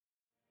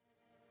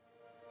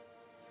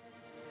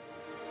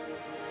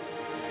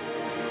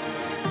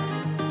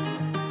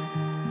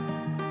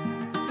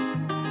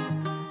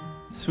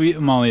Sweet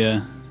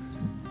Amalia,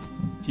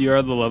 you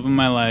are the love of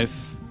my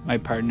life, my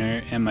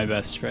partner, and my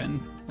best friend.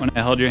 When I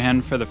held your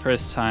hand for the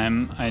first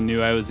time, I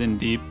knew I was in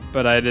deep,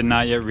 but I did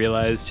not yet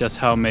realize just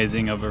how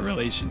amazing of a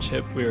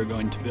relationship we were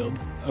going to build.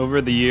 Over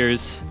the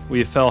years,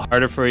 we fell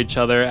harder for each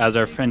other as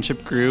our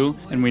friendship grew,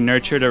 and we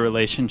nurtured a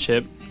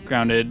relationship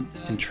grounded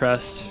in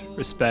trust,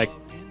 respect,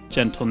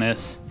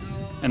 gentleness,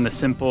 and the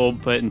simple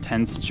but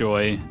intense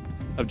joy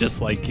of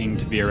just liking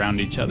to be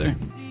around each other.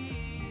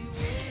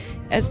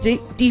 As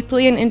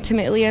deeply and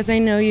intimately as I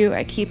know you,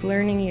 I keep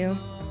learning you.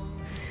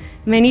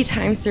 Many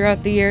times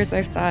throughout the years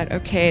I've thought,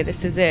 okay,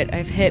 this is it.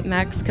 I've hit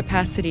max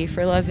capacity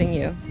for loving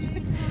you.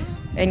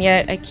 And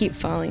yet I keep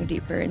falling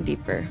deeper and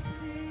deeper.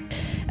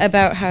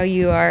 About how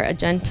you are a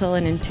gentle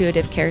and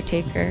intuitive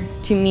caretaker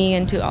to me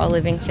and to all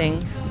living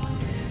things.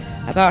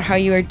 About how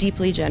you are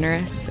deeply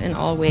generous in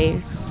all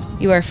ways.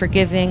 You are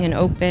forgiving and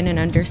open and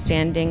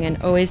understanding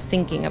and always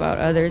thinking about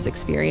others'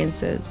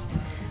 experiences.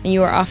 And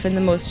you are often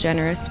the most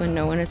generous when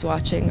no one is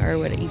watching or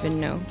would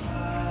even know.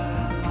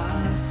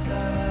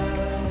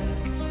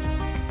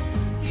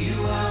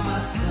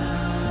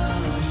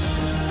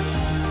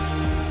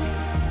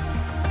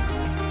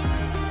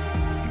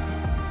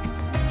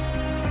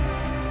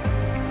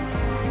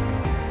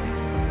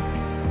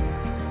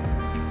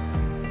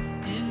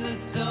 In the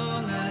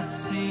song I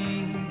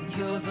sing,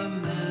 you're the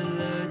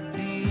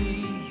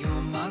melody,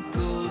 you're my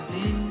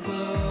golden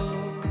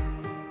glow.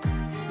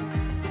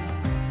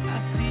 I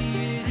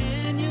see it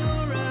in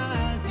your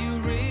eyes, you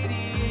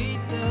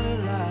radiate the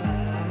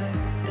light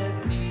that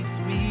leads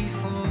me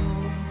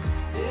home.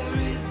 There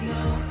is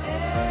no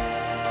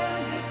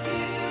end if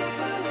you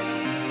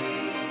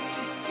believe,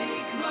 just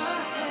take my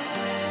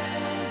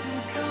hand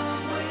and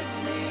come with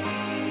me.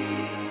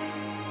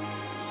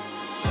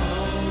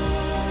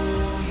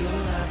 Oh,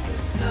 you're like the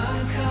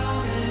sun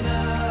coming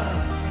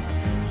up,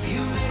 you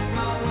make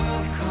my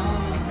world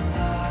come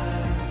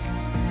alive.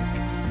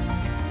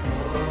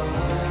 Oh,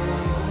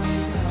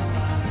 you know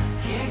I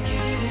can't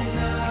get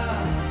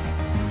enough,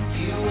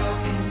 you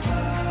walking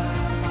by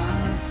my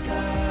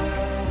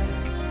side.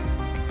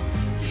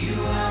 You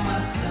are my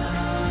sunshine.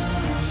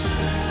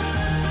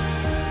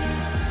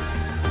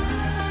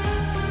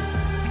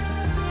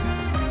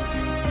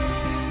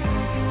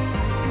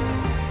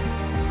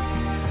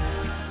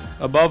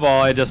 Above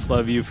all, I just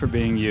love you for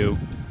being you.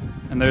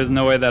 And there's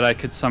no way that I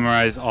could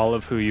summarize all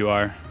of who you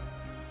are.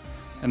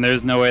 And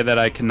there's no way that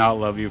I could not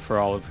love you for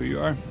all of who you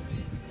are.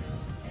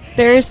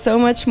 There is so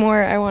much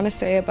more I want to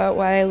say about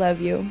why I love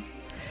you.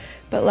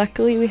 But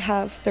luckily we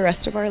have the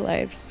rest of our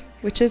lives,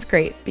 which is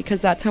great because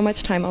that's how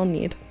much time I'll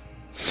need.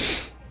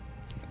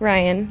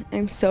 Ryan,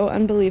 I'm so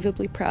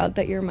unbelievably proud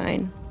that you're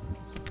mine.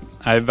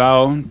 I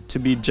vow to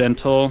be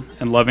gentle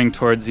and loving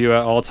towards you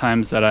at all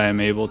times that I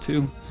am able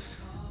to.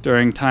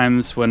 During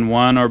times when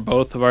one or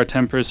both of our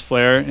tempers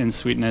flare and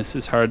sweetness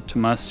is hard to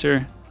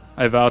muster,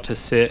 I vow to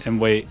sit and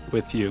wait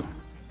with you.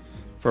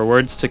 For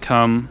words to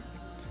come,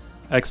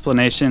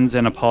 explanations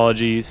and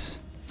apologies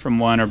from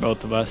one or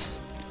both of us.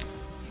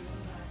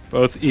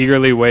 Both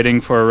eagerly waiting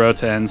for a row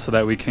to end so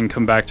that we can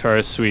come back to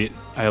our sweet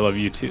I love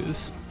you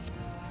twos.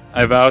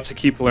 I vow to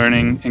keep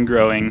learning and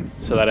growing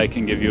so that I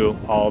can give you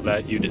all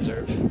that you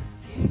deserve.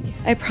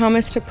 I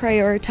promise to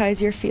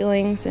prioritize your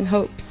feelings and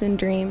hopes and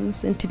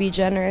dreams and to be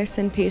generous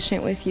and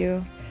patient with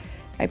you.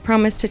 I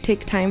promise to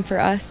take time for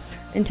us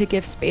and to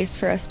give space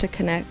for us to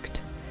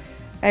connect.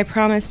 I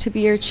promise to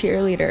be your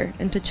cheerleader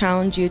and to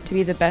challenge you to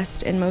be the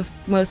best and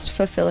most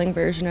fulfilling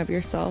version of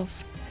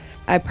yourself.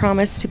 I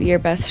promise to be your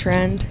best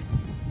friend,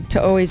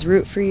 to always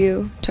root for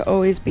you, to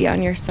always be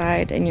on your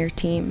side and your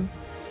team.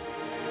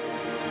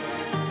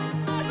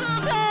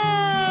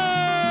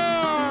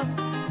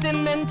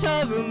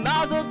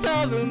 Mazel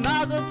tov,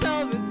 mazel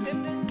tov,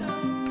 simmen tov.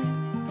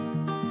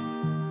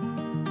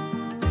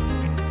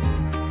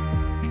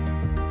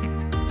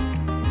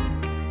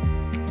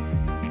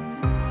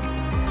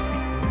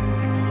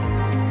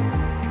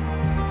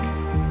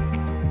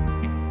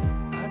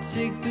 I'd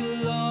take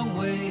the long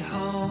way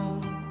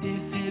home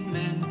if it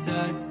meant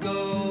I'd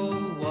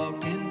go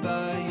walking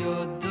by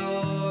your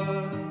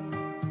door.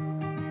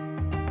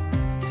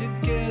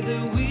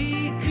 Together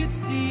we could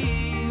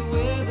see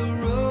where the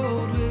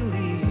road will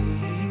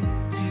lead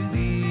to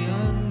the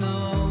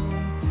unknown.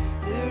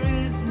 There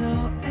is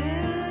no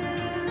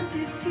end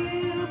if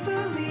you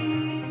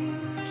believe.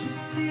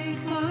 Just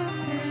take my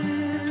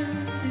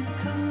hand and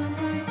come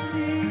with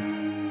me.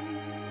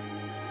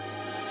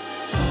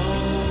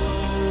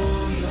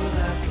 Oh, you're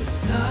like the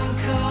sun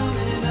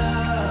coming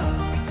up,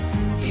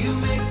 you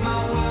make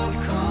my world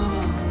come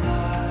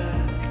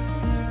alive.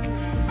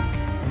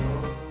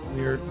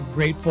 We're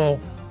grateful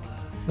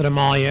that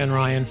Amalia and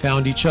Ryan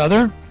found each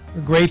other.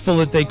 We're grateful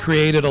that they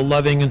created a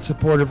loving and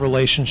supportive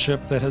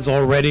relationship that has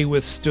already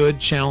withstood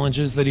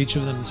challenges that each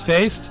of them has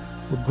faced.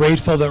 We're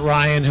grateful that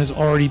Ryan has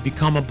already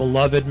become a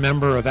beloved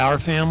member of our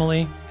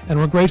family. And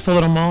we're grateful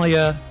that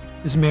Amalia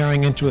is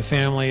marrying into a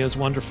family as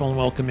wonderful and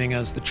welcoming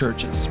as the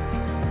church is.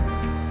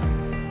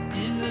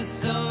 In the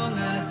song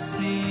I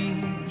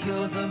sing,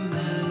 you're the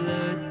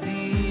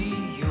melody,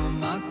 you're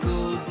my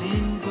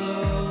golden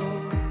glow.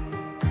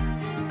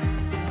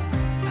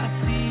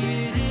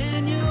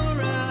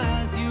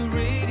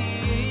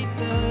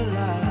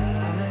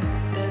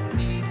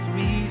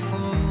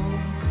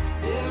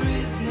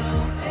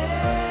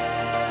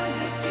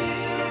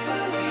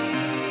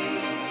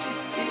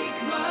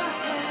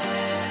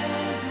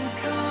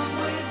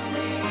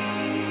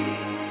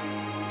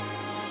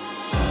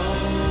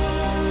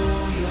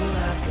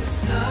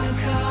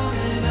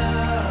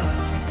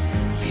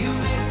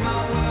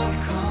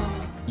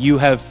 you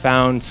have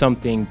found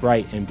something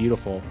bright and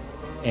beautiful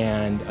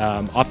and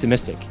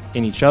optimistic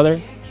in each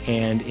other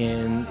and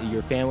in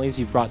your families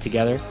you've brought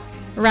together.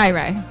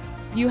 Rai,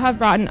 you have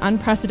brought an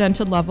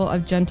unprecedented level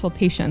of gentle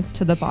patience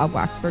to the Bob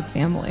Waxberg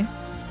family.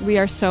 We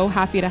are so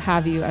happy to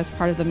have you as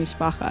part of the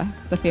Mishpacha,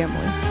 the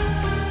family.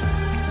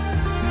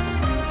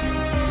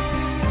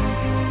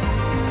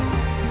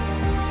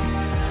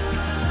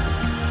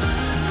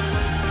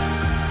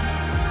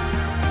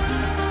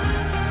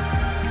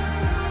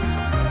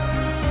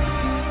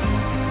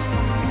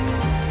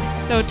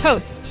 So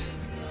toast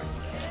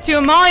to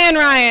Amalia and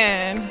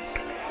Ryan.